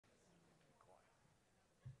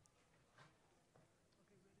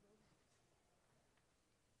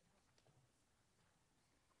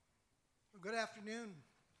Good afternoon.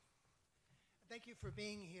 Thank you for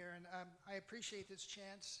being here, and I appreciate this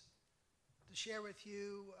chance to share with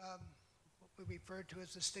you what we refer to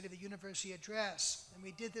as the State of the University Address. And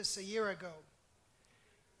we did this a year ago.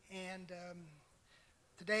 And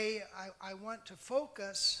today I want to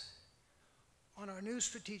focus on our new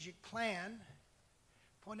strategic plan,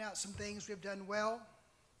 point out some things we've done well,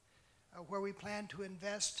 where we plan to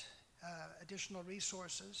invest additional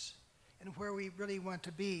resources, and where we really want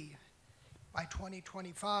to be by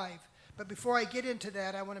 2025. But before I get into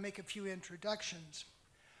that, I want to make a few introductions.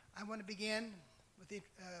 I want to begin with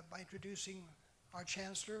by introducing our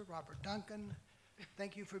Chancellor, Robert Duncan.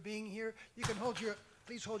 Thank you for being here. You can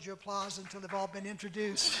please hold your applause until they've all been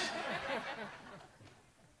introduced.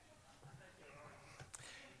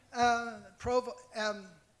 Provost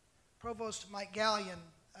Mike Gallion.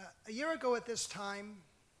 A year ago at this time,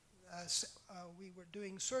 we were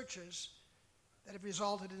doing searches that have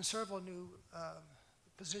resulted in several new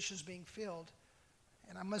positions being filled.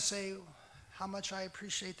 And I must say how much I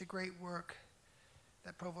appreciate the great work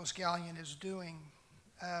that Provost Gallion is doing.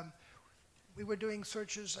 We were doing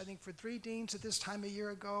searches, I think, for 3 deans at this time a year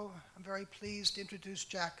ago. I'm very pleased to introduce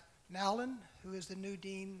Jack Nowlin, who is the new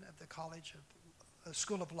dean of the College of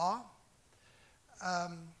School of Law.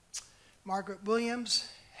 Margaret Williams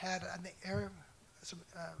had some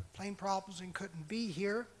plane problems and couldn't be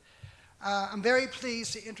here. I'm very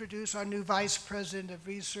pleased to introduce our new Vice President of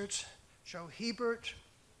Research, Joe Hebert,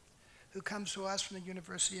 who comes to us from the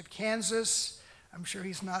University of Kansas. I'm sure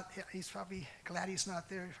he's probably glad he's not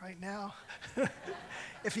there right now,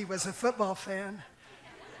 if he was a football fan.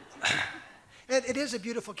 It is a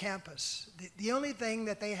beautiful campus. The only thing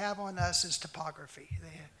that they have on us is topography.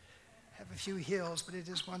 They have a few hills, but it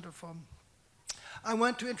is wonderful. I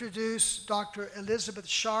want to introduce Dr. Elizabeth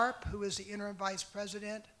Sharp, who is the Interim Vice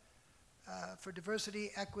President for Diversity,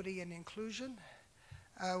 Equity, and Inclusion.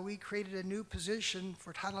 We created a new position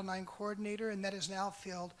for Title IX Coordinator, and that is now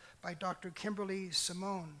filled by Dr. Kimberly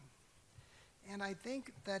Simone. And I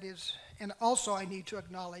think that is, and also I need to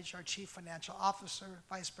acknowledge our Chief Financial Officer,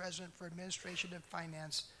 Vice President for Administration and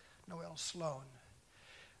Finance, Noel Sloan.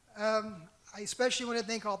 I especially want to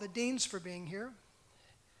thank all the deans for being here,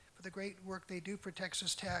 for the great work they do for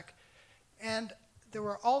Texas Tech. And there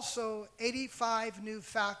were also 85 new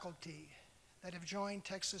faculty that have joined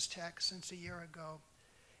Texas Tech since a year ago.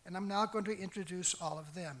 And I'm now going to introduce all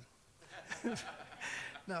of them.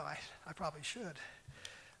 No, I probably should.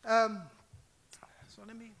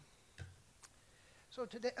 So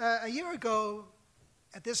today, a year ago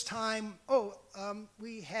at this time,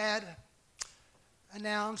 we had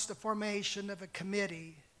announced the formation of a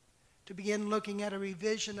committee to begin looking at a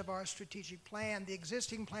revision of our strategic plan. The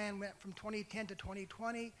existing plan went from 2010 to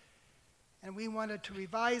 2020, and we wanted to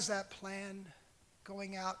revise that plan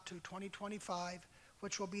going out to 2025,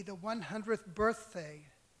 which will be the 100th birthday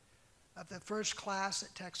of the first class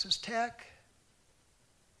at Texas Tech,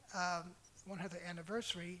 100th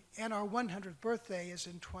anniversary, and our 100th birthday is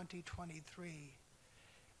in 2023.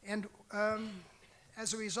 And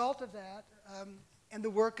as a result of that, and the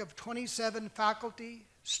work of 27 faculty,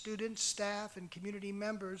 students, staff, and community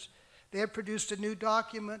members, they have produced a new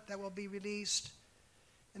document that will be released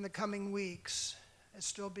in the coming weeks. It's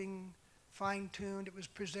still being fine-tuned. It was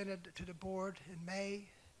presented to the board in May.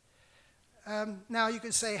 Now you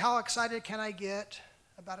can say, how excited can I get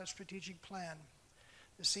about a strategic plan?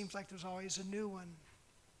 It seems like there's always a new one.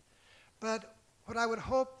 But what I would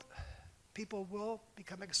hope people will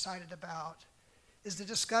become excited about is the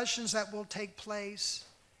discussions that will take place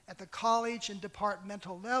at the college and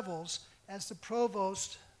departmental levels as the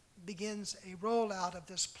provost begins a rollout of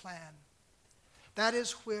this plan. That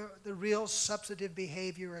is where the real substantive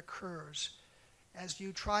behavior occurs, as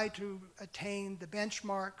you try to attain the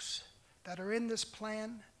benchmarks that are in this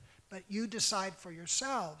plan, but you decide for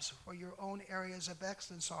yourselves where your own areas of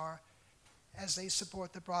excellence are as they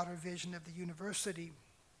support the broader vision of the university.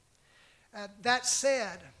 That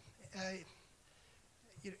said,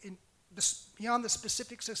 beyond the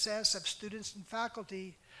specific success of students and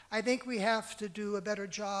faculty, I think we have to do a better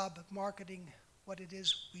job of marketing what it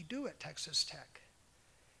is we do at Texas Tech.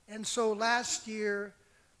 And so last year,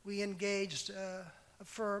 we engaged a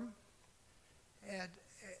firm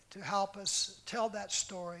to help us tell that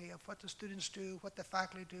story of what the students do, what the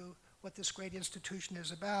faculty do, what this great institution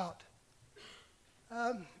is about.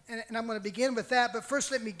 And I'm going to begin with that, but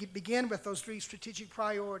first let me begin with those 3 strategic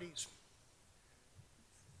priorities.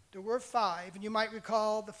 There were 5, and you might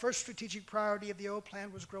recall the first strategic priority of the old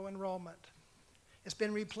plan was grow enrollment. It's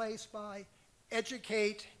been replaced by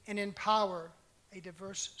educate and empower a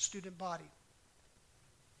diverse student body.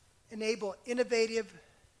 Enable innovative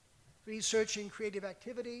research and creative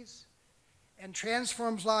activities, and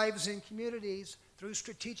transforms lives and communities through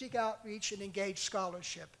strategic outreach and engaged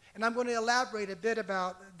scholarship. And I'm going to elaborate a bit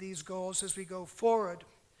about these goals as we go forward.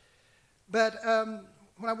 But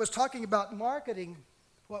when I was talking about marketing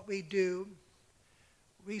what we do,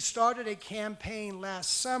 we started a campaign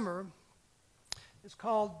last summer. It's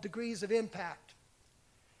called Degrees of Impact.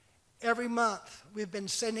 Every month, we've been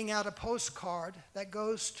sending out a postcard that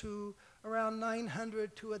goes to around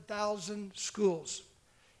 900 to 1,000 schools.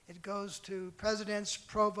 It goes to presidents,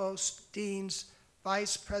 provosts, deans,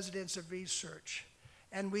 vice presidents of research.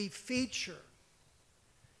 And we feature,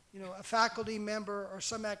 a faculty member or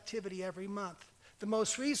some activity every month. The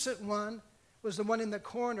most recent one was the one in the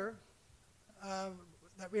corner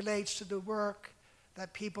that relates to the work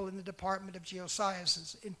that people in the Department of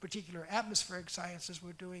Geosciences, in particular atmospheric sciences,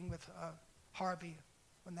 were doing with Harvey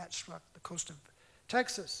when that struck the coast of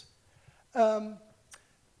Texas.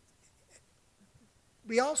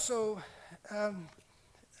 We also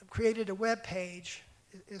created a web page.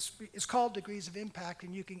 It's called Degrees of Impact,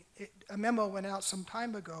 and a memo went out some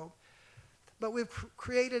time ago. But we've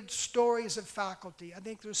created stories of faculty. I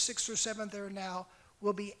think there's 6 or 7 there now.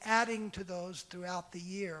 We'll be adding to those throughout the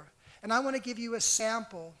year. And I want to give you a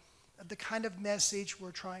sample of the kind of message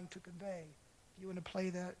we're trying to convey. You want to play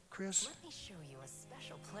that, Chris? Let me show you a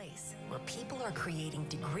special place where people are creating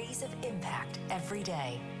degrees of impact every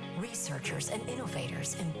day. Researchers and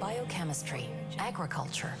innovators in biochemistry,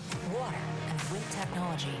 agriculture, water, and wind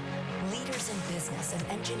technology. Leaders in business and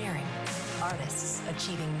engineering. Artists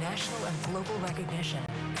achieving national and global recognition.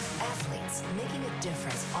 Athletes making a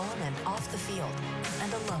difference on and off the field.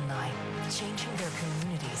 And alumni changing their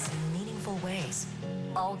communities in meaningful ways.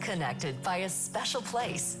 All connected by a special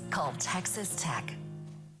place called Texas Tech.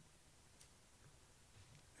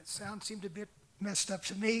 That sound seemed a bit messed up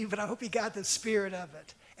to me, but I hope you got the spirit of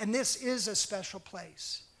it. And this is a special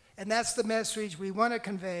place. And that's the message we want to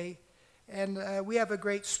convey. And we have a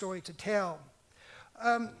great story to tell.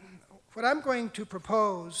 What I'm going to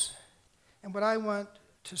propose and what I want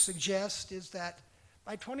to suggest is that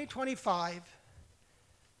by 2025,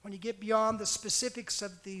 when you get beyond the specifics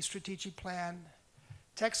of the strategic plan,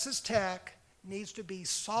 Texas Tech needs to be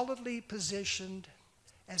solidly positioned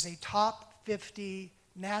as a top 50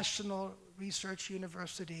 national research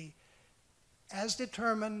university as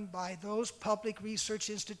determined by those public research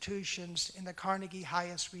institutions in the Carnegie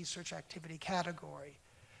Highest Research Activity category.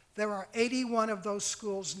 There are 81 of those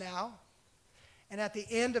schools now, and at the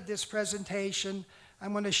end of this presentation,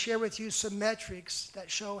 I'm going to share with you some metrics that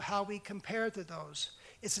show how we compare to those.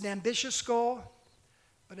 It's an ambitious goal,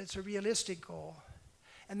 but it's a realistic goal.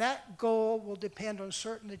 And that goal will depend on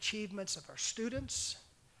certain achievements of our students,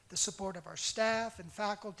 the support of our staff and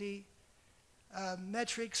faculty,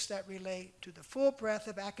 metrics that relate to the full breadth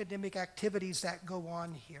of academic activities that go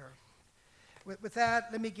on here. With that,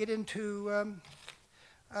 let me get into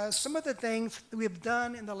some of the things that we've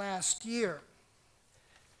done in the last year.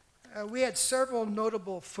 We had several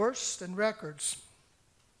notable firsts and records.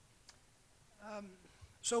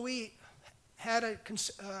 So we had a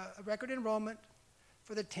record enrollment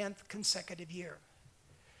for the 10th consecutive year.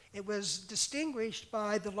 It was distinguished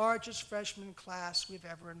by the largest freshman class we've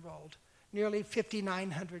ever enrolled, nearly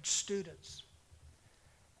 5,900 students.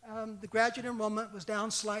 The graduate enrollment was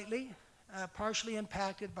down slightly, partially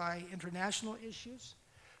impacted by international issues.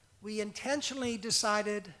 We intentionally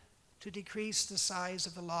decided to decrease the size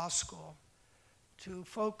of the law school to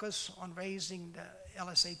focus on raising the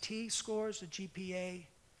LSAT scores, the GPA,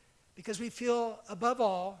 because we feel, above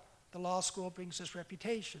all, the law school brings us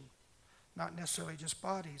reputation, not necessarily just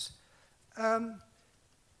bodies.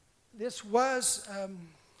 This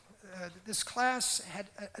class had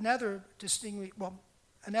another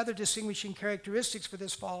distinguishing characteristics for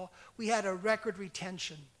this fall. We had a record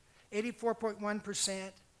retention.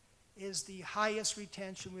 84.1% is the highest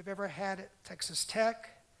retention we've ever had at Texas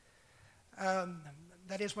Tech.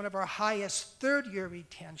 That is one of our highest third-year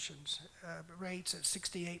retentions rates at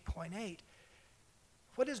 68.8.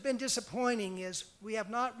 What has been disappointing is we have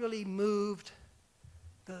not really moved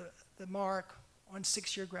the mark on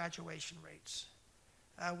 6-year graduation rates.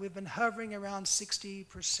 We've been hovering around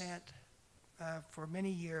 60% for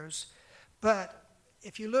many years. But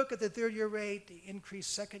if you look at the third-year rate, the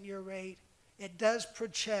increased second-year rate, it does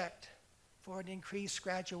project for an increased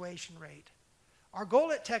graduation rate. Our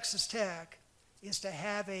goal at Texas Tech is to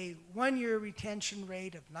have a 1-year retention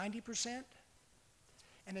rate of 90%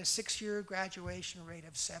 and a 6-year graduation rate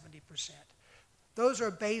of 70%. Those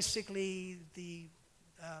are basically the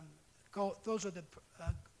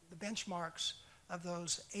benchmarks of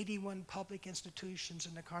those 81 public institutions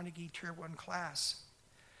in the Carnegie Tier 1 class.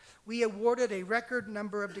 We awarded a record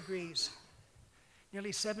number of degrees,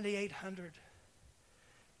 nearly 7,800.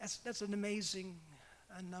 That's an amazing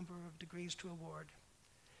number of degrees to award.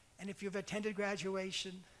 And if you've attended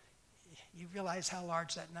graduation, you realize how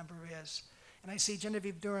large that number is. And I see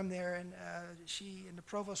Genevieve Durham there, and she, in the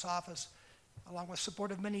provost's office, along with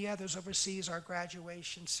support of many others, oversees our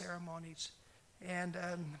graduation ceremonies. And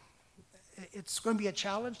it's going to be a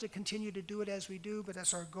challenge to continue to do it as we do, but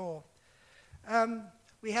that's our goal.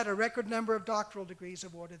 We had a record number of doctoral degrees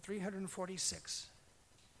awarded, 346.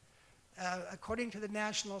 According to the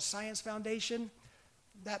National Science Foundation,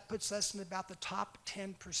 that puts us in about the top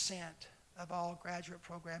 10% of all graduate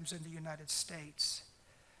programs in the United States.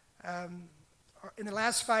 In the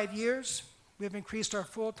last 5 years, we have increased our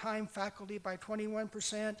full-time faculty by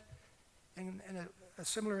 21% and a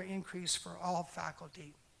similar increase for all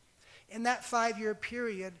faculty. In that 5-year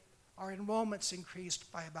period, our enrollments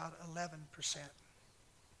increased by about 11%.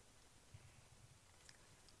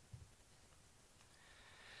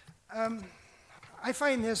 I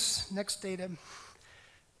find this next data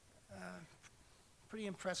pretty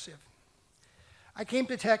impressive. I came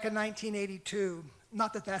to Tech in 1982.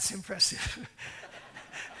 Not that that's impressive.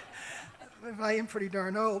 I am pretty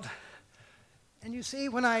darn old. And you see,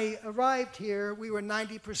 when I arrived here, we were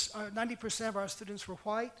 90% of our students were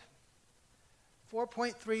white,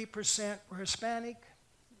 4.3% were Hispanic,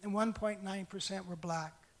 and 1.9% were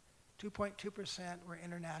black. 2.2% were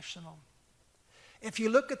international. If you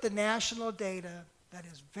look at the national data, that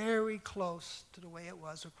is very close to the way it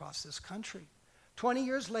was across this country. 20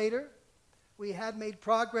 years later, we had made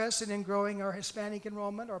progress in growing our Hispanic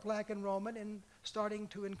enrollment, our black enrollment, and starting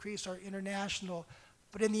to increase our international.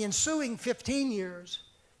 But in the ensuing 15 years,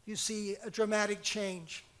 you see a dramatic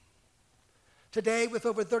change. Today, with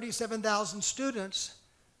over 37,000 students,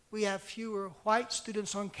 we have fewer white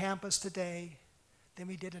students on campus today than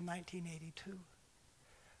we did in 1982.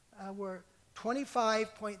 We're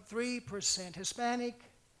 25.3% Hispanic,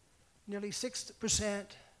 nearly 6%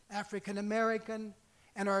 African American,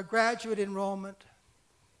 and our graduate enrollment,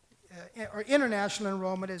 our international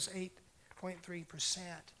enrollment is 8.3%.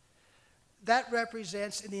 That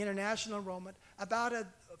represents, in the international enrollment, about a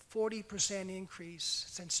 40% increase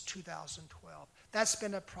since 2012. That's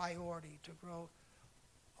been a priority, to grow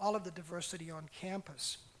all of the diversity on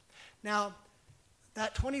campus. Now,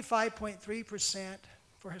 that 25.3%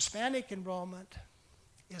 for Hispanic enrollment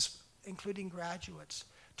is including graduates.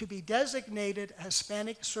 To be designated a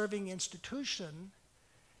Hispanic serving institution,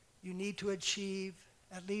 you need to achieve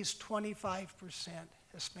at least 25%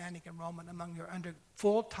 Hispanic enrollment among your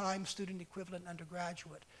full-time student equivalent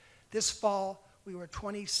undergraduate. This fall, we were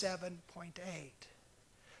 27.8.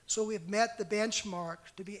 So we've met the benchmark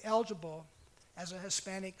to be eligible as a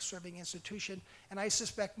Hispanic serving institution, and I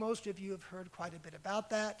suspect most of you have heard quite a bit about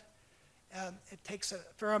that. It takes a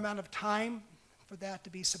fair amount of time for that to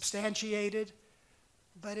be substantiated,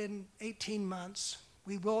 but in 18 months,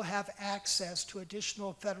 we will have access to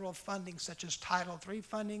additional federal funding, such as Title III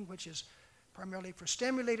funding, which is primarily for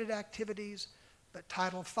STEM-related activities, but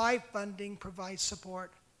Title V funding provides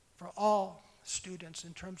support for all students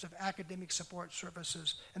in terms of academic support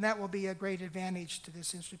services, and that will be a great advantage to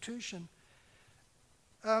this institution.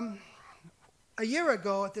 A year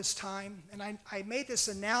ago at this time, and I made this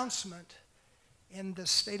announcement in the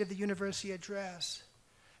State of the University address,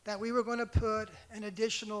 that we were going to put an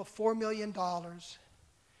additional $4 million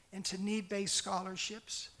into need-based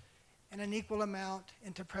scholarships and an equal amount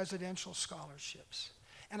into presidential scholarships.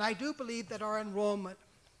 And I do believe that our enrollment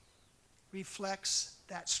reflects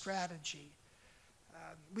that strategy.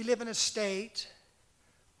 We live in a state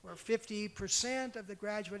where 50% of the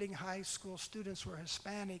graduating high school students were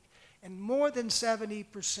Hispanic, and more than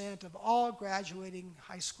 70% of all graduating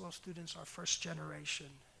high school students are first generation.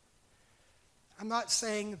 I'm not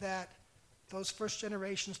saying that those first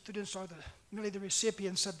generation students are merely the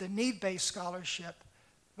recipients of the need-based scholarship,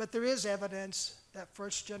 but there is evidence that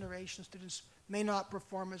first generation students may not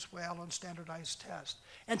perform as well on standardized tests.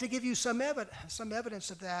 And to give you some evidence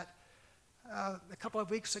of that, a couple of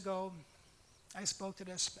weeks ago, I spoke to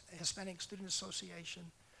the Hispanic Student Association.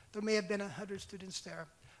 There may have been 100 students there.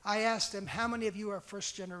 I asked them, how many of you are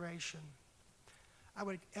first generation? I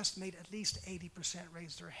would estimate at least 80%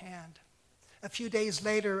 raised their hand. A few days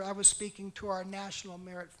later, I was speaking to our national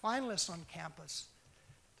merit finalists on campus.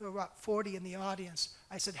 There were about 40 in the audience.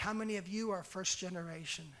 I said, how many of you are first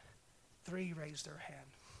generation? 3 raised their hand.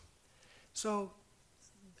 So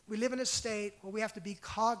we live in a state where we have to be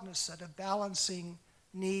cognizant of balancing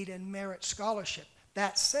need and merit scholarship.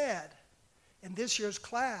 That said, in this year's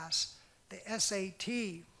class, the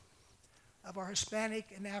SAT of our Hispanic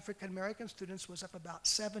and African American students was up about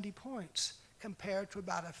 70 points, compared to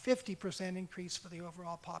about a 50% increase for the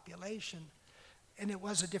overall population. And it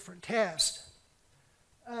was a different test.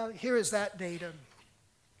 Here is that data.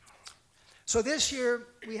 So this year,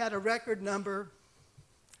 we had a record number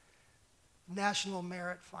of national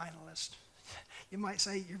merit finalists. You might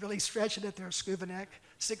say, you're really stretching it there, Schovanec,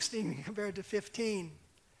 16 compared to 15.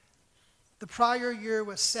 The prior year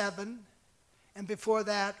was 7, and before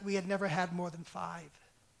that, we had never had more than 5.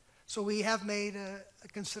 So we have made a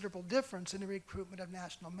considerable difference in the recruitment of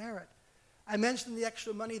national merit. I mentioned the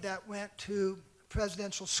extra money that went to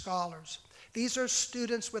presidential scholars. These are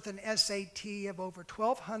students with an SAT of over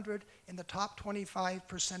 1,200 in the top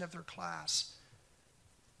 25% of their class.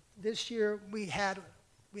 This year, we have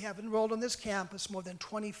enrolled on this campus more than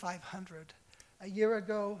 2,500. A year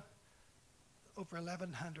ago, over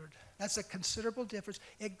 1,100. That's a considerable difference.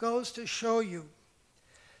 It goes to show you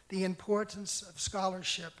the importance of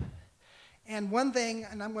scholarship. And one thing,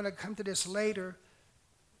 and I'm going to come to this later,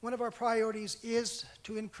 one of our priorities is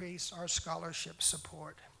to increase our scholarship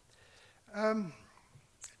support.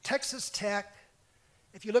 Texas Tech,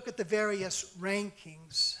 if you look at the various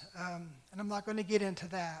rankings, and I'm not going to get into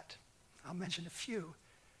that, I'll mention a few,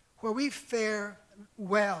 where we fare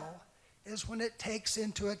well is when it takes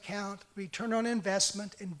into account return on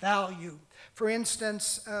investment and value. For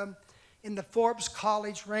instance, in the Forbes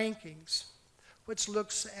College rankings, which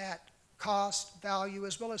looks at cost, value,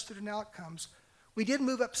 as well as student outcomes, we did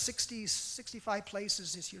move up 65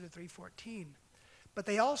 places this year to 314. But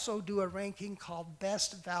they also do a ranking called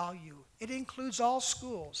Best Value. It includes all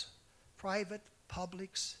schools, private,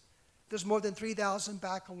 publics. There's more than 3,000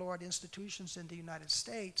 baccalaureate institutions in the United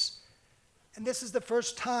States. And this is the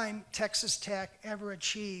first time Texas Tech ever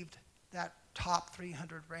achieved that top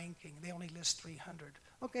 300 ranking. They only list 300.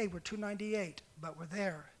 Okay, we're 298, but we're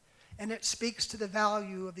there. And it speaks to the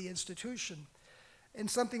value of the institution. In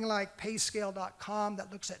something like payscale.com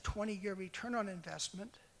that looks at 20-year return on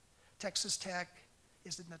investment, Texas Tech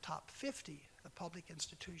is in the top 50 of public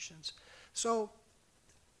institutions. So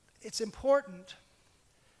it's important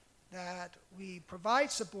that we provide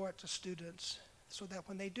support to students so that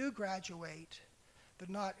when they do graduate, they're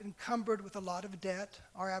not encumbered with a lot of debt.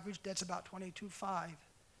 Our average debt's about $22,500,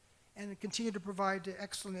 and continue to provide the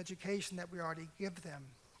excellent education that we already give them.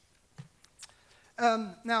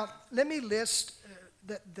 Now, let me list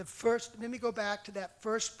let me go back to that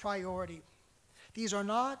first priority. These are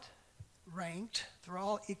not ranked, they're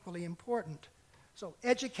all equally important. So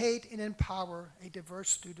educate and empower a diverse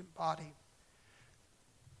student body.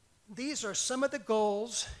 These are some of the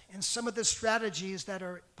goals and some of the strategies that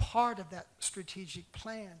are part of that strategic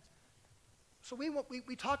plan. So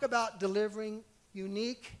we talk about delivering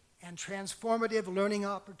unique and transformative learning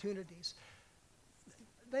opportunities.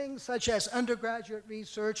 Things such as undergraduate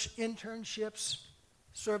research, internships,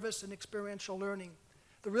 service, and experiential learning.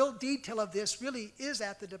 The real detail of this really is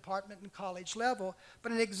at the department and college level,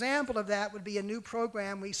 but an example of that would be a new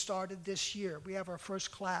program we started this year. We have our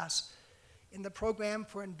first class in the program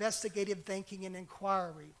for investigative thinking and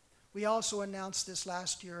inquiry. We also announced this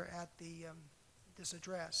last year at this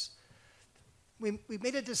address. We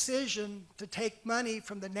made a decision to take money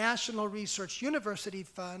from the National Research University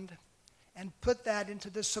Fund and put that into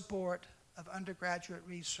the support of undergraduate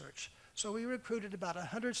research. So we recruited about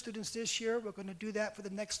 100 students this year. We're going to do that for the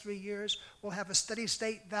next 3 years. We'll have a steady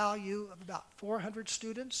state value of about 400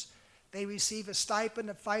 students. They receive a stipend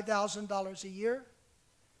of $5,000 a year,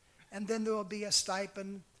 and then there will be a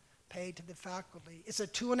stipend paid to the faculty. It's a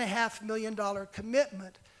 $2.5 million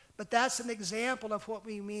commitment, but that's an example of what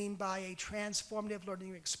we mean by a transformative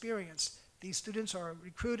learning experience. These students are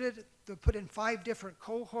recruited, they're put in 5 different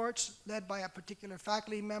cohorts led by a particular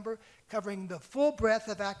faculty member covering the full breadth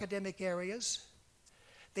of academic areas.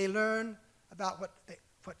 They learn about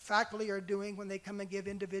what faculty are doing when they come and give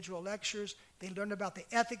individual lectures. They learn about the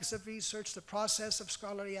ethics of research, the process of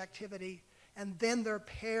scholarly activity, and then they're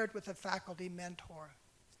paired with a faculty mentor.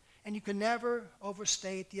 And you can never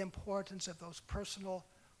overstate the importance of those personal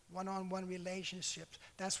one-on-one relationships.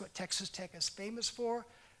 That's what Texas Tech is famous for.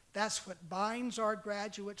 That's what binds our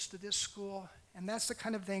graduates to this school, and that's the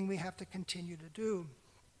kind of thing we have to continue to do.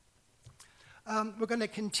 We're going to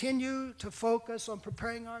continue to focus on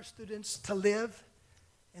preparing our students to live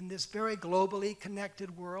in this very globally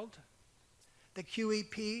connected world. The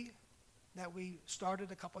QEP that we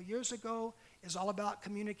started a couple years ago is all about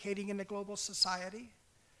communicating in a global society.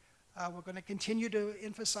 We're going to continue to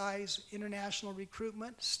emphasize international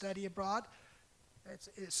recruitment, study abroad.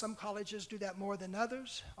 Some colleges do that more than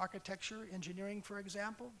others,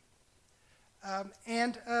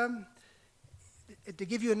 to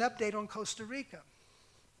give you an update on Costa Rica,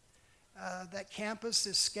 that campus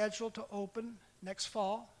is scheduled to open next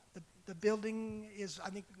fall. The building is, I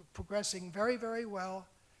think, progressing very, very well.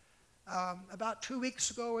 About 2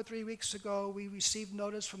 weeks ago or 3 weeks ago, we received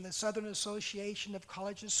notice from the Southern Association of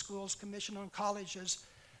Colleges, Schools, Commission on Colleges,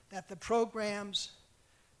 that the programs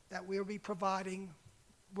that we'll be providing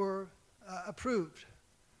were approved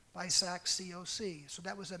by SAC-COC. So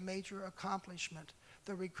that was a major accomplishment.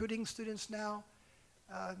 They're recruiting students now.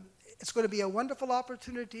 It's going to be a wonderful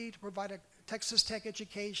opportunity to provide a Texas Tech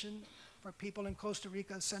education for people in Costa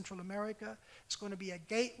Rica, Central America. It's going to be a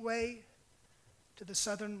gateway to the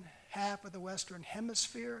southern half of the Western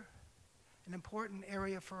Hemisphere, an important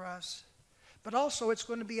area for us. But also it's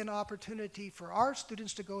going to be an opportunity for our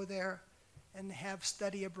students to go there and have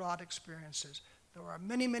study abroad experiences. There are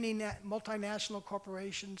many, many multinational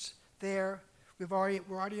corporations there. We're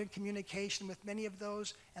already in communication with many of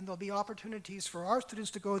those, and there'll be opportunities for our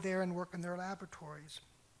students to go there and work in their laboratories.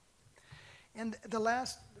 And the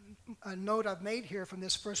last note I've made here from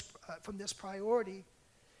this priority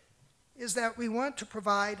is that we want to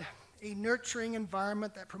provide a nurturing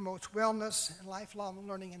environment that promotes wellness and lifelong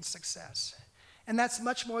learning and success. And that's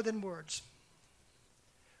much more than words.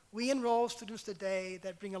 We enroll students today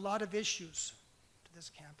that bring a lot of issues to this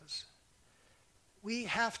campus. We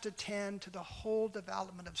have to tend to the whole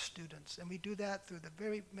development of students, and we do that through the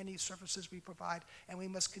very many services we provide, and we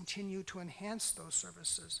must continue to enhance those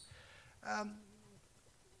services.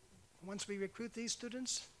 Once we recruit these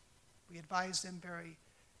students, we advise them very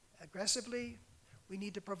aggressively. We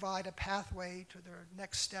need to provide a pathway to their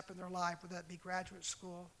next step in their life, whether that be graduate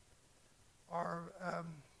school or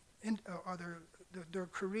their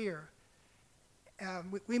career.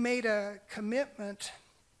 We made a commitment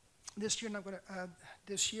this year, and I'm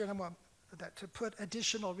going to put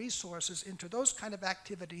additional resources into those kind of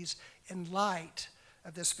activities in light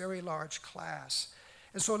of this very large class.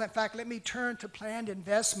 And so, in fact, let me turn to planned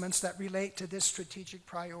investments that relate to this strategic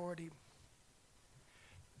priority.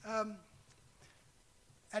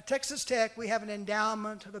 At Texas Tech, we have an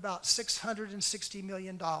endowment of about $660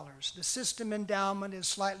 million. The system endowment is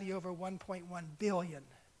slightly over $1.1 billion.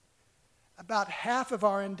 About half of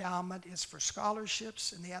our endowment is for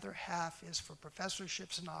scholarships, and the other half is for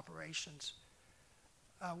professorships and operations.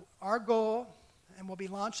 Our goal, and we'll be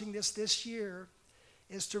launching this year,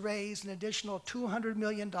 is to raise an additional $200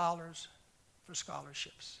 million for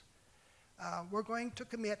scholarships. We're going to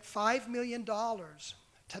commit $5 million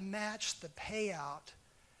to match the payout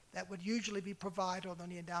that would usually be provided on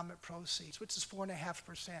the endowment proceeds, which is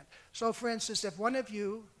 4.5%. So for instance, if one of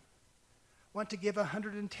you want to give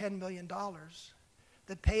 $110 million,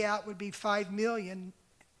 the payout would be $5 million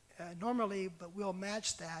normally, but we'll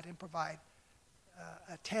match that and provide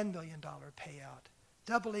a $10 million payout,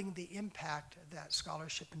 doubling the impact of that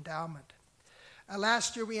scholarship endowment.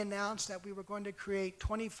 Last year we announced that we were going to create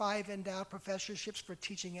 25 endowed professorships for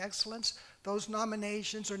teaching excellence. Those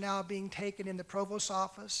nominations are now being taken in the provost's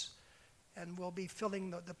office, and we'll be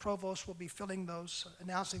filling the provost will be filling those,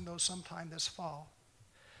 announcing those sometime this fall.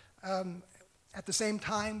 At the same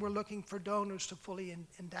time, we're looking for donors to fully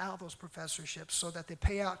endow those professorships so that the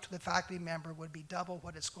payout to the faculty member would be double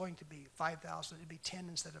what it's going to be, $5,000. It'd be 10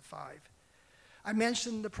 instead of 5. I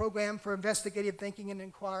mentioned the program for investigative thinking and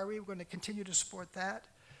inquiry. We're going to continue to support that.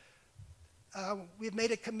 We've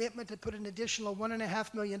made a commitment to put an additional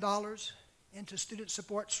 $1.5 million into student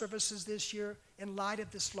support services this year in light of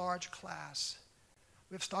this large class.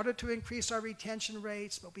 We've started to increase our retention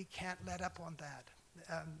rates, but we can't let up on that.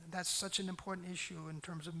 That's such an important issue in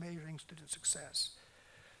terms of measuring student success.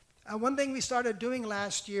 One thing we started doing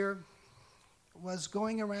last year was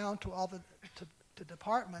going around to all the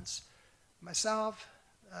departments. Myself,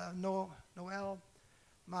 Noel,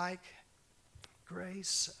 Mike,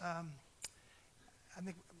 Grace, I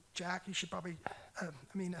think Jack, you should probably,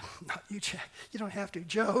 not you, Jack, you don't have to.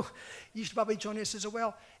 Joe, you should probably join us as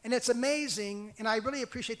well. And it's amazing, and I really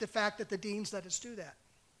appreciate the fact that the deans let us do that.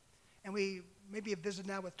 And we maybe have visited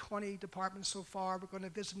now with 20 departments so far. We're going to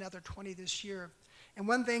visit another 20 this year. And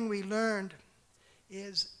one thing we learned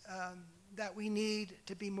is that we need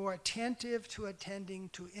to be more attentive to attending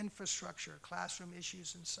to infrastructure, classroom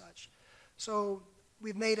issues and such. So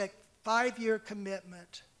we've made a 5-year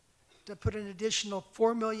commitment to put an additional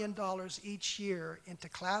 $4 million each year into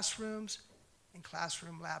classrooms and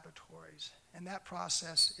classroom laboratories. And that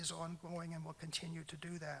process is ongoing and will continue to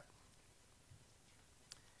do that.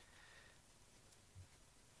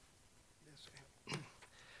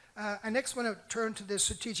 I next want to turn to this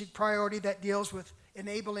strategic priority that deals with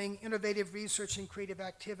enabling innovative research and creative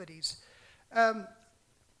activities. I'm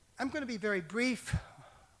going to be very brief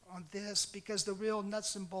on this because the real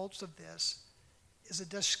nuts and bolts of this is a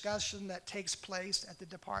discussion that takes place at the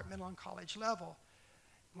departmental and college level.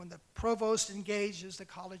 When the provost engages the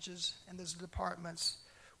colleges and the departments,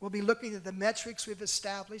 we'll be looking at the metrics we've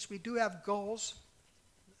established. We do have goals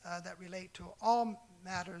that relate to all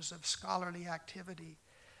matters of scholarly activity.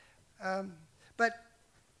 But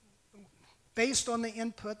based on the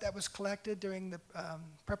input that was collected during the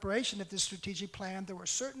preparation of this strategic plan, there were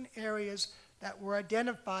certain areas that were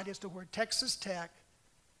identified as to where Texas Tech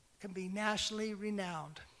can be nationally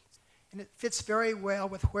renowned. And it fits very well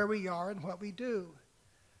with where we are and what we do.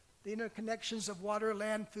 The interconnections of water,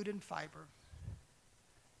 land, food, and fiber.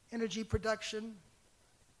 Energy production,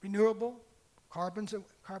 renewable, carbon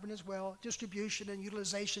as well, distribution and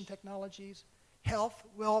utilization technologies, health,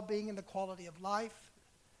 well-being, and the quality of life,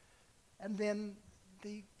 and then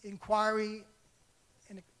the inquiry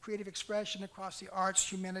and creative expression across the arts,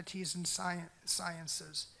 humanities, and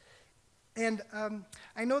sciences. And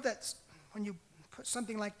I know that when you put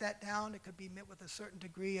something like that down, it could be met with a certain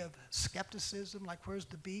degree of skepticism, like where's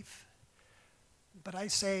the beef? But I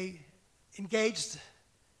say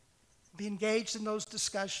be engaged in those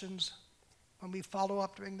discussions when we follow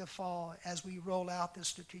up during the fall as we roll out this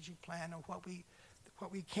strategic plan of what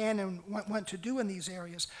we can and want to do in these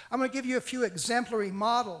areas. I'm going to give you a few exemplary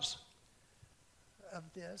models of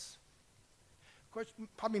this. Of course,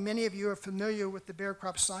 probably many of you are familiar with the Bear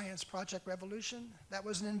Crop Science Project Revolution. That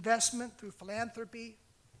was an investment through philanthropy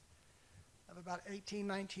of about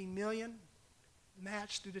 19 million,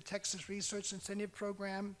 matched through the Texas Research Incentive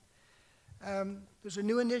Program. There's a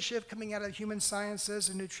new initiative coming out of human sciences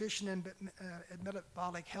and nutrition and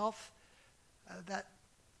metabolic health. That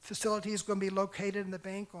facility is going to be located in the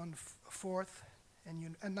bank on 4th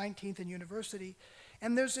and 19th and University.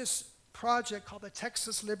 And there's this project called the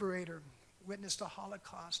Texas Liberator, Witness to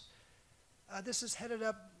Holocaust. This is headed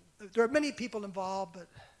up, there are many people involved, but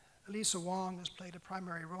Elisa Wong has played a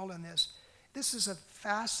primary role in this. This is a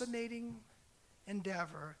fascinating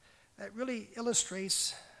endeavor that really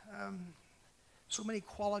illustrates so many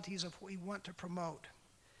qualities of what we want to promote.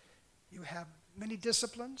 You have many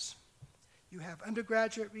disciplines, you have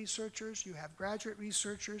undergraduate researchers, you have graduate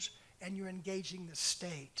researchers, and you're engaging the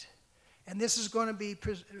state. And this is going to be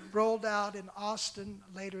rolled out in Austin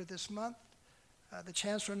later this month. The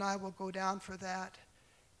Chancellor and I will go down for that.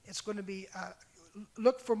 It's going to be,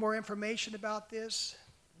 look for more information about this,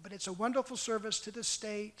 but it's a wonderful service to the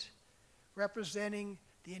state representing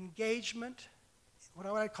the engagement, what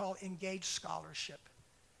I would call engaged scholarship.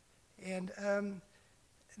 And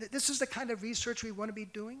this is the kind of research we want to be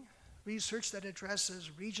doing, research that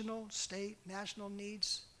addresses regional, state, national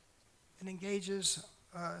needs and engages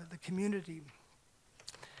the community.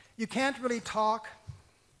 You can't really talk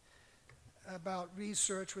about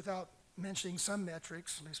research without mentioning some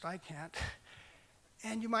metrics, at least I can't.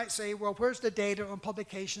 And you might say, well, where's the data on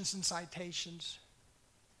publications and citations,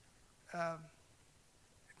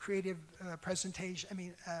 creative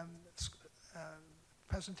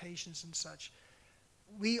presentations and such.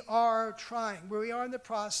 We are in the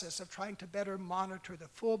process of trying to better monitor the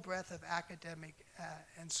full breadth of academic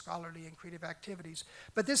and scholarly and creative activities.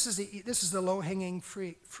 But this is the low-hanging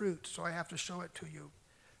fruit, so I have to show it to you.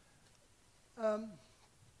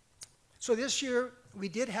 So this year, we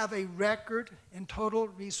did have a record in total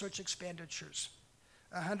research expenditures,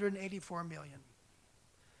 184 million.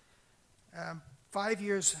 5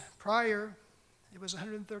 years prior, it was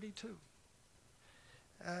 132.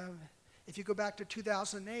 If you go back to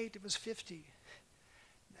 2008, it was 50.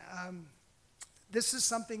 This is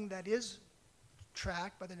something that is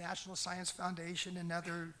tracked by the National Science Foundation and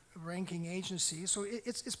other ranking agencies, so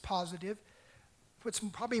it's positive. What's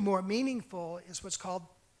probably more meaningful is what's called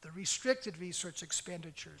the restricted research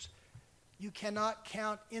expenditures. You cannot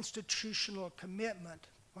count institutional commitment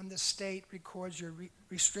when the state records your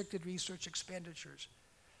restricted research expenditures.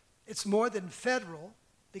 It's more than federal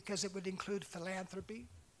because it would include philanthropy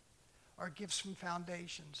or gifts from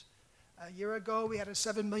foundations. A year ago, we had a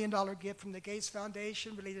 $7 million gift from the Gates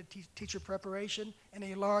Foundation related to teacher preparation and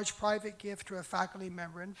a large private gift to a faculty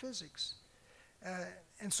member in physics.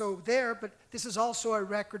 And so but this is also a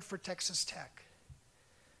record for Texas Tech,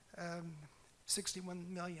 $61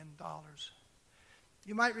 million.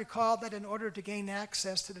 You might recall that in order to gain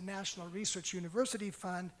access to the National Research University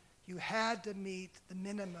Fund, you had to meet the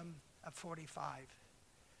minimum of 45.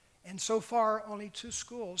 And so far, only 2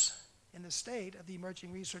 schools in the state of the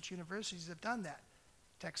emerging research universities have done that,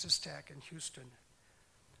 Texas Tech and Houston.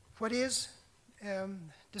 What is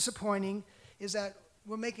disappointing is that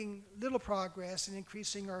we're making little progress in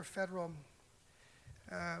increasing our federal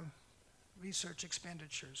research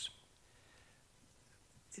expenditures.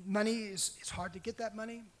 Money it's hard to get that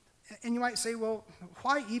money. And you might say, well,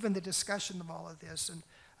 why even the discussion of all of this?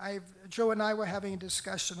 And Joe and I were having a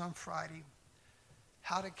discussion on Friday,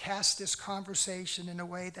 how to cast this conversation in a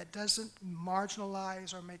way that doesn't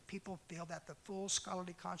marginalize or make people feel that the full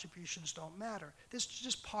scholarly contributions don't matter. This is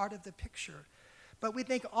just part of the picture. But we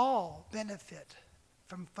think all benefit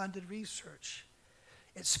from funded research.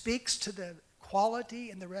 It speaks to the quality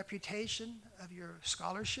and the reputation of your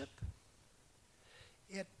scholarship.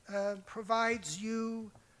 It provides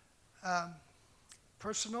you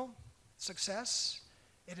personal success.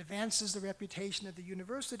 It advances the reputation of the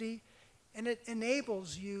university, and it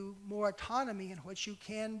enables you more autonomy in what you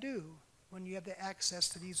can do when you have the access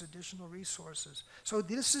to these additional resources. So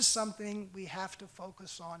this is something we have to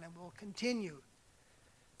focus on, and we'll continue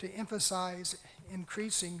to emphasize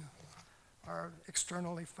increasing our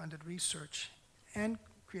externally funded research and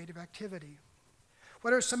creative activity.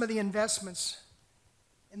 What are some of the investments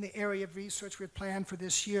in the area of research we planned for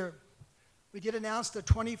this year? We did announce the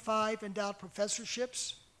 25 endowed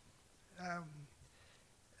professorships,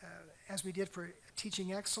 as we did for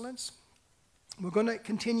teaching excellence. We're going to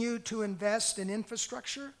continue to invest in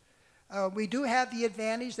infrastructure. We do have the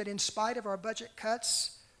advantage that in spite of our budget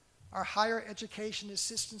cuts, our higher education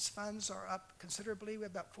assistance funds are up considerably. We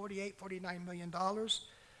have about $49 million.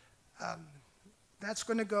 That's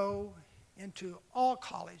going to go into all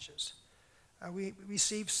colleges. We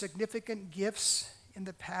received significant gifts in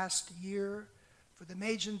the past year for the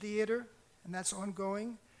Majan Theater, and that's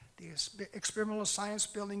ongoing. The Experimental Science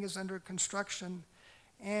Building is under construction,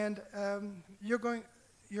 and you're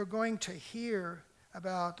going to hear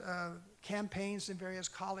about campaigns in various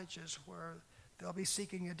colleges where they'll be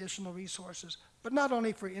seeking additional resources, but not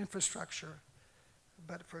only for infrastructure,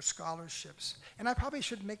 but for scholarships. And I probably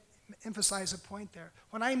should emphasize a point there.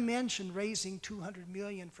 When I mentioned raising $200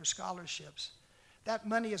 million for scholarships, that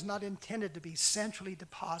money is not intended to be centrally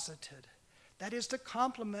deposited. That is to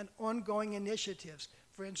complement ongoing initiatives,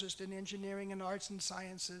 for instance, in engineering and arts and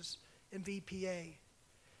sciences and VPA.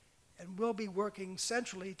 And we'll be working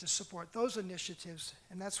centrally to support those initiatives,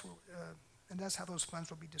 and that's how those funds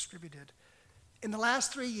will be distributed. In the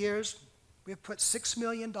last 3 years, we've put $6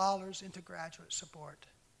 million into graduate support.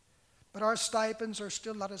 But our stipends are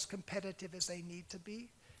still not as competitive as they need to be,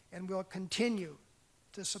 and we'll continue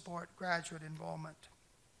to support graduate enrollment.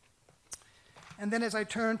 And then as I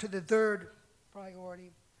turn to the third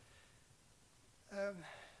priority,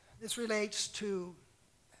 this relates to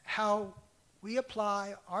how we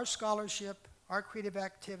apply our scholarship, our creative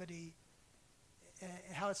activity,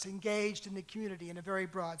 and how it's engaged in the community in a very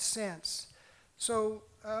broad sense. So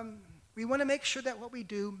we want to make sure that what we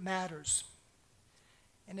do matters.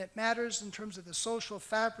 And it matters in terms of the social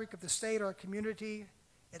fabric of the state, our community.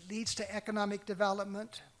 It leads to economic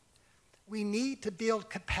development. We need to build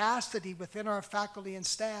capacity within our faculty and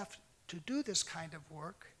staff to do this kind of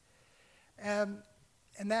work. And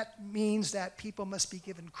that means that people must be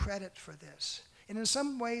given credit for this. And in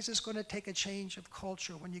some ways, it's going to take a change of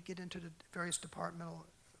culture when you get into the various departmental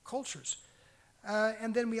cultures.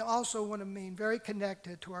 And then we also want to remain very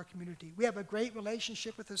connected to our community. We have a great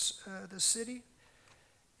relationship with the city.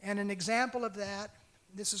 And an example of that,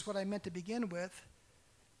 this is what I meant to begin with,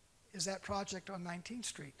 is that project on 19th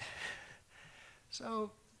Street. So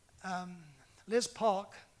Liz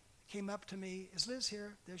Polk came up to me. Is Liz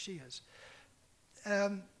here? There she is.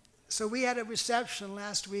 So we had a reception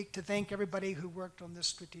last week to thank everybody who worked on this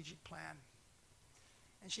strategic plan.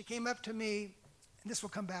 And she came up to me, and this will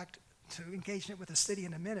come back to engagement with the city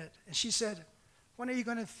in a minute, and she said, when are you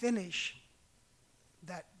going to finish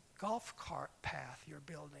that golf cart path you're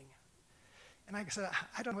building? And I said,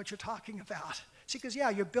 I don't know what you're talking about. She goes, yeah,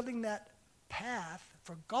 you're building that path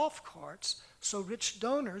for golf carts so rich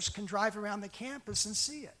donors can drive around the campus and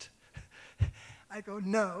see it. I go,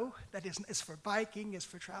 no, that isn't. It's for biking, it's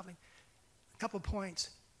for traveling. A couple points.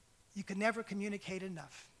 You can never communicate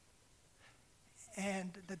enough.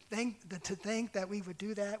 And to think that we would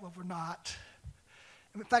do that, well, we're not.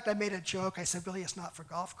 In fact, I made a joke. I said, really, it's not for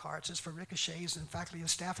golf carts. It's for ricochets, and faculty and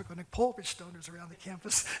staff are going to pull rich donors around the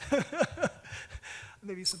campus.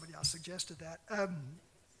 Maybe somebody else suggested that.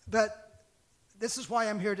 But this is why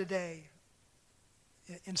I'm here today.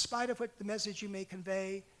 In spite of what the message you may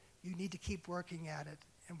convey, you need to keep working at it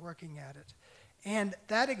and working at it. And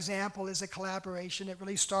that example is a collaboration. It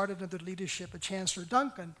really started under the leadership of Chancellor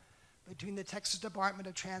Duncan between the Texas Department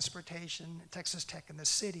of Transportation, Texas Tech, and the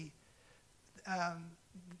city.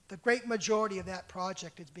 The great majority of that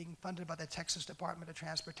project is being funded by the Texas Department of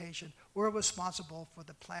Transportation. We're responsible for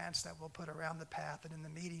the plants that we'll put around the path and in the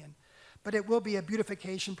median. But it will be a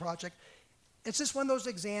beautification project. it's just one of those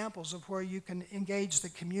examples of where you can engage the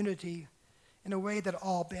community in a way that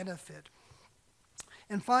all benefit.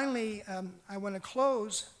 And finally, I want to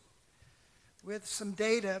close with some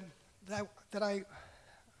data that I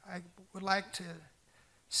would like to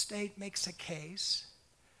state makes a case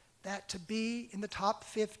that to be in the top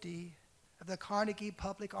 50 of the Carnegie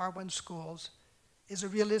Public R1 schools is a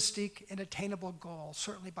realistic and attainable goal,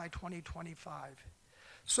 certainly by 2025.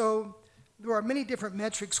 So there are many different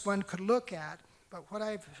metrics one could look at, but what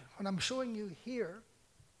I'm showing you here,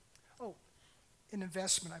 in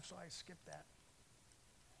investment, I'm sorry, I skipped that.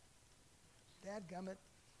 Dadgummit.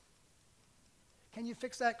 Can you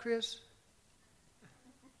fix that, Chris?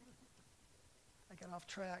 I got off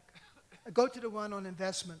track. Go to the one on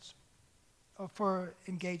investments for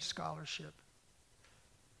engaged scholarship.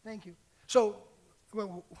 Thank you. So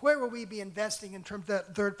where will we be investing in terms of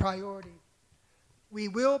that third priority? We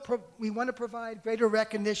want to provide greater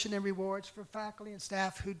recognition and rewards for faculty and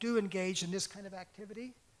staff who do engage in this kind of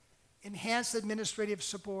activity. Enhance administrative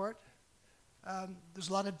support. There's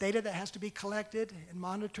a lot of data that has to be collected and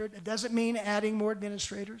monitored. It doesn't mean adding more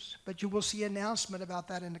administrators, but you will see an announcement about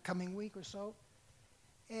that in the coming week or so.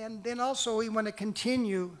 And then also we want to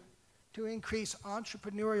continue to increase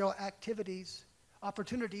entrepreneurial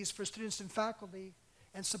opportunities for students and faculty,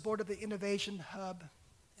 and support of the Innovation Hub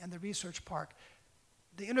and the Research Park.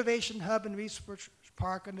 The Innovation Hub and Research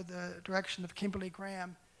Park, under the direction of Kimberly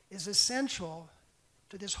Graham, is essential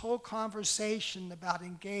to this whole conversation about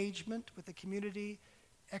engagement with the community,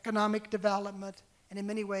 economic development, and in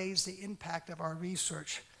many ways the impact of our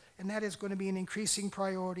research. And that is going to be an increasing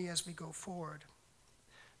priority as we go forward.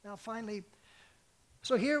 Now finally,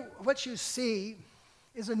 so here what you see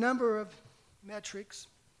is a number of metrics.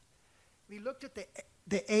 We looked at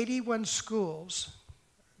the 81 schools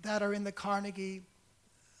that are in the Carnegie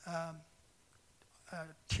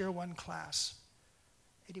Tier 1 class,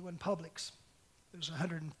 81 publics. There's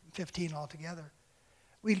 115 altogether.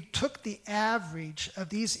 We took the average of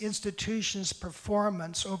these institutions'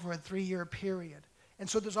 performance over a 3-year period. And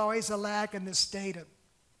so there's always a lag in this data.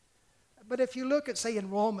 But if you look at, say,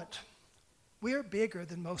 enrollment, we're bigger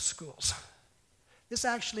than most schools. This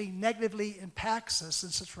actually negatively impacts us in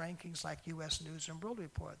such rankings like U.S. News and World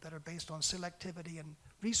Report that are based on selectivity and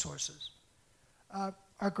resources.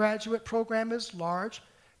 Our graduate program is large.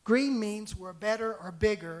 Green means we're better or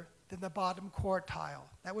bigger than the bottom quartile.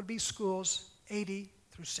 That would be schools 80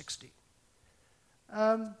 through 60.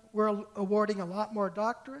 We're awarding a lot more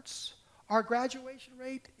doctorates. Our graduation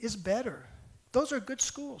rate is better. Those are good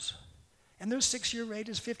schools. And their 6-year rate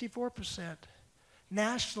is 54%.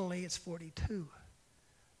 Nationally, it's 42%.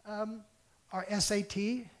 Our SAT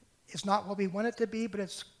is not what we want it to be, but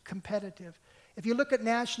it's competitive. If you look at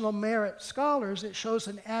National Merit Scholars, it shows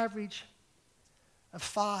an average of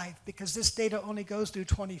 5, because this data only goes through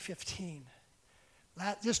 2015.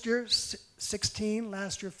 This year, 16,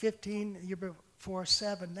 last year 15, the year before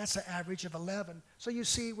 7. That's an average of 11. So you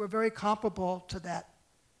see, we're very comparable to that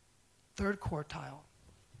third quartile.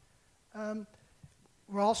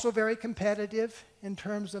 We're also very competitive in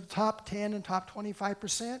terms of top 10 and top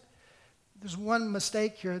 25%. There's one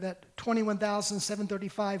mistake here, that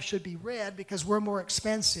 21,735 should be red because we're more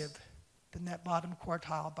expensive than that bottom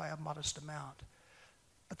quartile by a modest amount.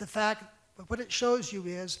 But what it shows you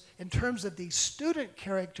is, in terms of the student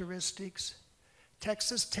characteristics,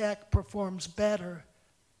 Texas Tech performs better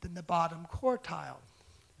than the bottom quartile.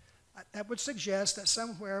 That would suggest that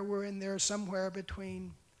somewhere we're in there somewhere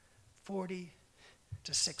between 40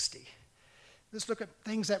 to 60. Let's look at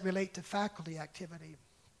things that relate to faculty activity.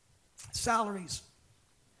 Salaries.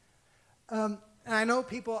 And I know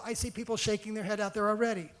I see people shaking their head out there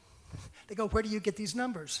already. They go, where do you get these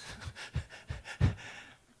numbers?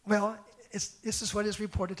 Well, this is what is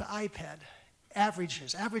reported to iPad.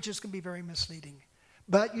 Averages. Averages can be very misleading.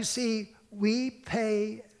 But you see, we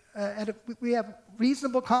have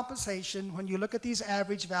reasonable compensation when you look at these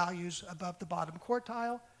average values above the bottom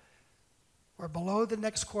quartile or below the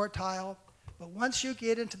next quartile. But once you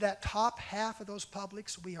get into that top half of those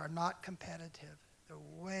publics, we are not competitive. They're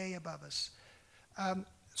way above us.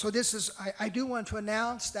 So this is, I do want to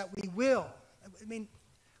announce that we will. I mean,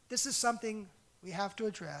 this is something we have to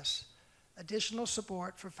address. Additional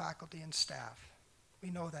support for faculty and staff. We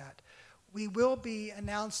know that. We will be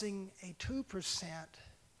announcing a 2%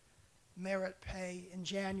 merit pay in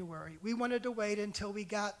January. We wanted to wait until we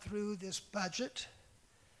got through this budget,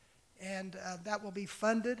 and that will be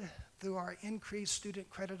funded through our increased student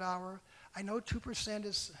credit hour. I know 2%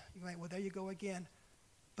 is, well, there you go again,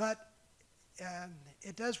 but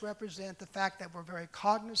it does represent the fact that we're very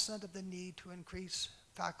cognizant of the need to increase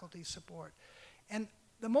faculty support. And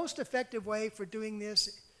the most effective way for doing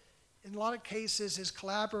this, in a lot of cases, is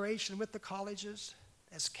collaboration with the colleges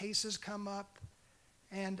as cases come up.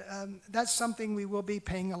 And that's something we will be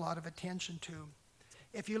paying a lot of attention to.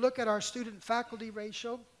 If you look at our student-faculty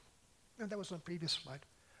ratio, that was on the previous slide,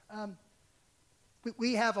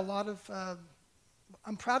 we have a lot of,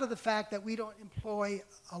 I'm proud of the fact that we don't employ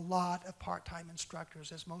a lot of part-time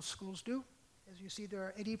instructors, as most schools do. As you see, there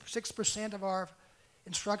are 86% of our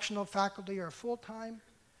instructional faculty are full-time.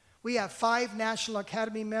 We have 5 National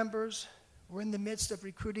Academy members. We're in the midst of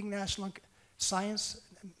recruiting members of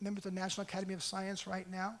the National Academy of Science right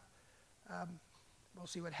now. We'll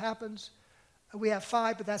see what happens. We have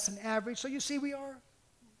 5, but that's an average. So you see,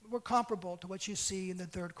 we're comparable to what you see in the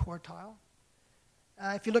 3rd quartile.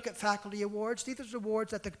 If you look at faculty awards, these are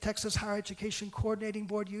awards that the Texas Higher Education Coordinating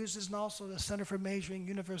Board uses, and also the Center for Measuring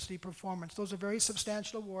University Performance. Those are very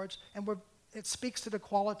substantial awards, and it speaks to the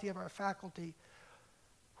quality of our faculty.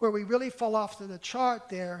 Where we really fall off to the chart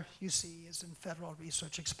there, you see, is in federal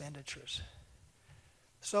research expenditures.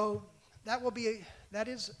 So that will be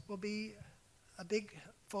a big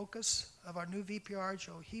focus of our new VPR,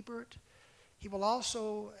 Joe Hebert. He will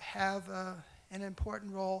also have an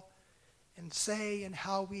important role in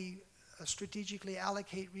how we strategically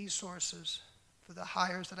allocate resources for the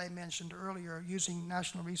hires that I mentioned earlier using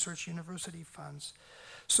National Research University funds.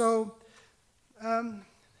 So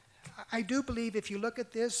I do believe if you look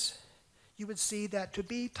at this, you would see that to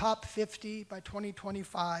be top 50 by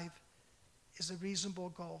 2025 is a reasonable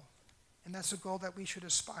goal, and that's a goal that we should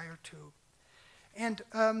aspire to. And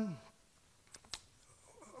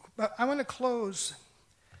but I want to close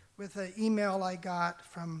with an email I got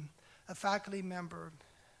from a faculty member,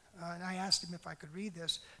 and I asked him if I could read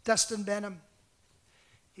this. Dustin Benham,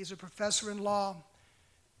 he's a professor in law,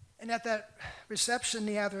 and at that reception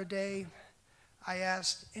the other day, I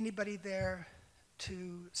asked anybody there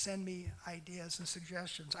to send me ideas and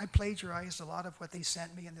suggestions. I plagiarized a lot of what they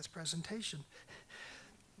sent me in this presentation.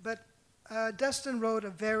 But Dustin wrote a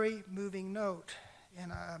very moving note,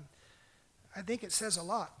 and I think it says a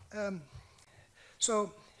lot.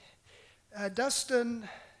 Dustin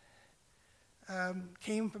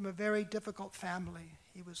came from a very difficult family.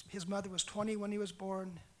 His mother was 20 when he was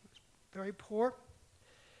born. He was very poor.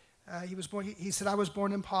 He said, I was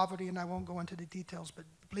born in poverty, and I won't go into the details, but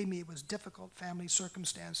believe me, it was difficult family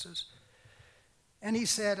circumstances. And he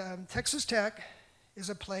said, Texas Tech is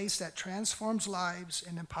a place that transforms lives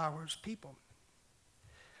and empowers people.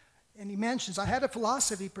 And he mentions, I had a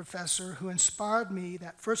philosophy professor who inspired me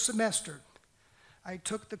that first semester. I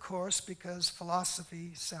took the course because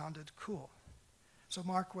philosophy sounded cool. So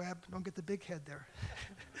Mark Webb, don't get the big head there.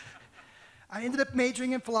 I ended up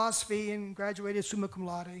majoring in philosophy and graduated summa cum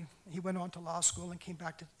laude. He went on to law school and came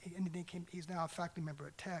back to, he's now a faculty member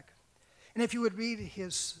at Tech. And if you would read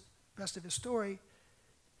the rest of his story,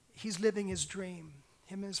 he's living his dream.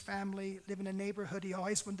 Him and his family live in a neighborhood he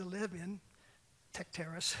always wanted to live in, Tech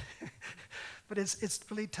Terrace. But it's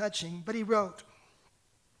really touching. But he wrote,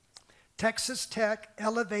 Texas Tech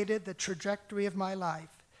elevated the trajectory of my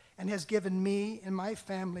life and has given me and my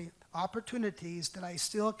family opportunities that I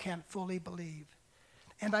still can't fully believe.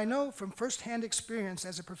 And I know from firsthand experience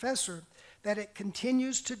as a professor that it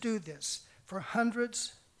continues to do this for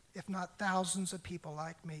hundreds, if not thousands of people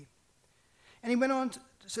like me. And he went on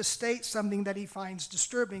to state something that he finds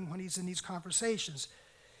disturbing when he's in these conversations.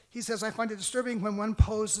 He says, I find it disturbing when one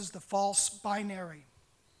poses the false binary.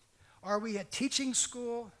 Are we a teaching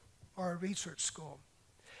school or a research school?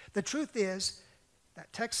 The truth is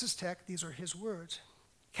that Texas Tech, these are his words,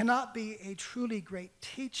 cannot be a truly great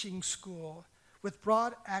teaching school with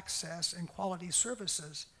broad access and quality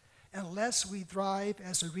services unless we thrive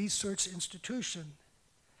as a research institution.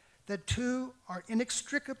 The two are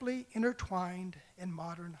inextricably intertwined in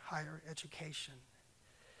modern higher education.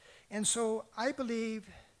 And so I believe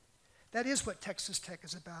that is what Texas Tech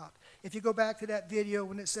is about. If you go back to that video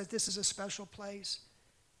when it says this is a special place,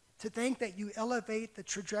 to think that you elevate the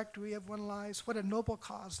trajectory of one's lives, what a noble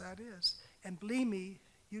cause that is. And believe me,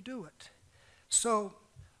 you do it. So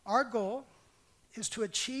our goal is to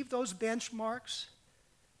achieve those benchmarks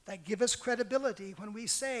that give us credibility when we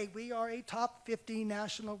say we are a top 50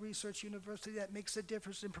 national research university that makes a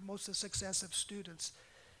difference and promotes the success of students.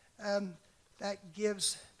 That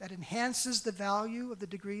enhances the value of the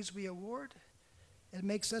degrees we award. It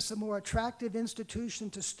makes us a more attractive institution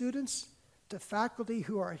to students, to faculty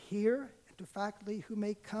who are here, and to faculty who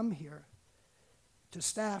may come here, to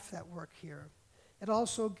staff that work here. It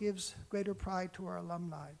also gives greater pride to our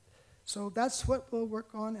alumni. So that's what we'll work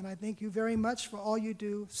on, and I thank you very much for all you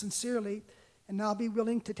do, sincerely, and I'll be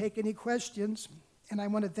willing to take any questions. And I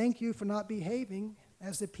want to thank you for not behaving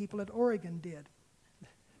as the people at Oregon did.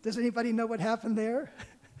 Does anybody know what happened there?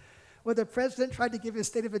 Well, the president tried to give his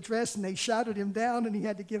state of address, and they shouted him down, and he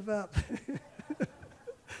had to give up.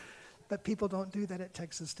 But people don't do that at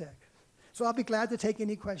Texas Tech. So I'll be glad to take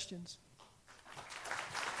any questions.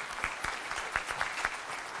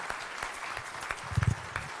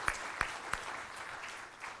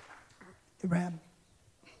 Ram.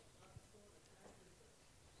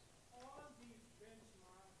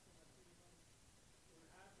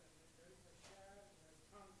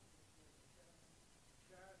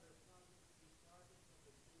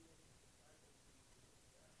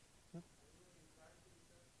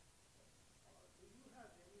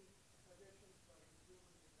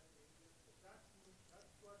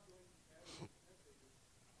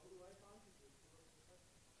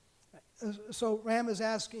 So Ram is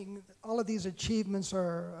asking, all of these achievements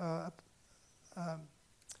are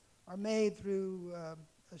made through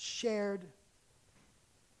a shared,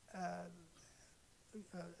 a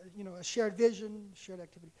shared vision, shared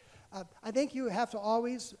activity. I think you have to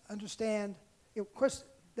always understand, of course,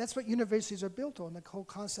 that's what universities are built on, the whole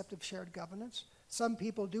concept of shared governance. Some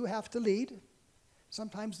people do have to lead.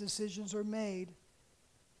 Sometimes decisions are made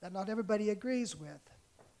that not everybody agrees with.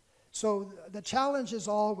 So the challenge is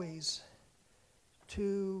always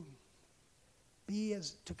to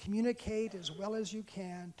communicate as well as you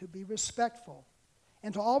can, to be respectful,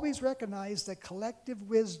 and to always recognize the collective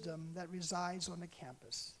wisdom that resides on the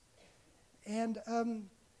campus. And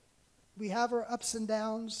we have our ups and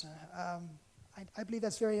downs. I believe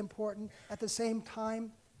that's very important. At the same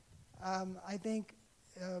time, I think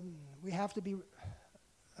we have to be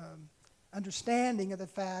understanding of the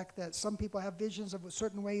fact that some people have visions of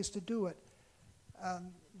certain ways to do it.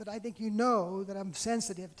 But I think you know that I'm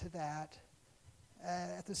sensitive to that.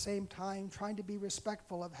 At the same time, trying to be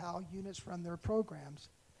respectful of how units run their programs.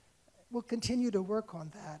 We'll continue to work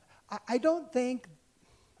on that. I don't think,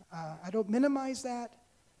 I don't minimize that,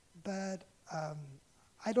 but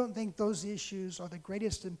I don't think those issues are the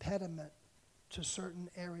greatest impediment to certain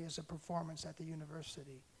areas of performance at the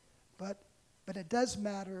university. But it does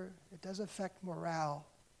matter, it does affect morale,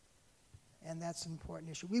 and that's an important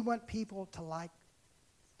issue. We want people to like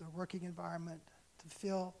the working environment, to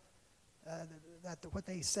feel that what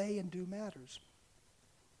they say and do matters.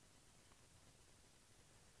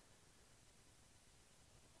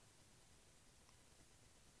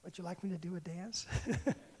 Would you like me to do a dance?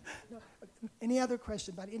 No. Any other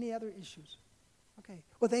question about any other issues? Okay.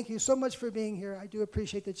 Well, thank you so much for being here. I do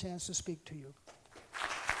appreciate the chance to speak to you.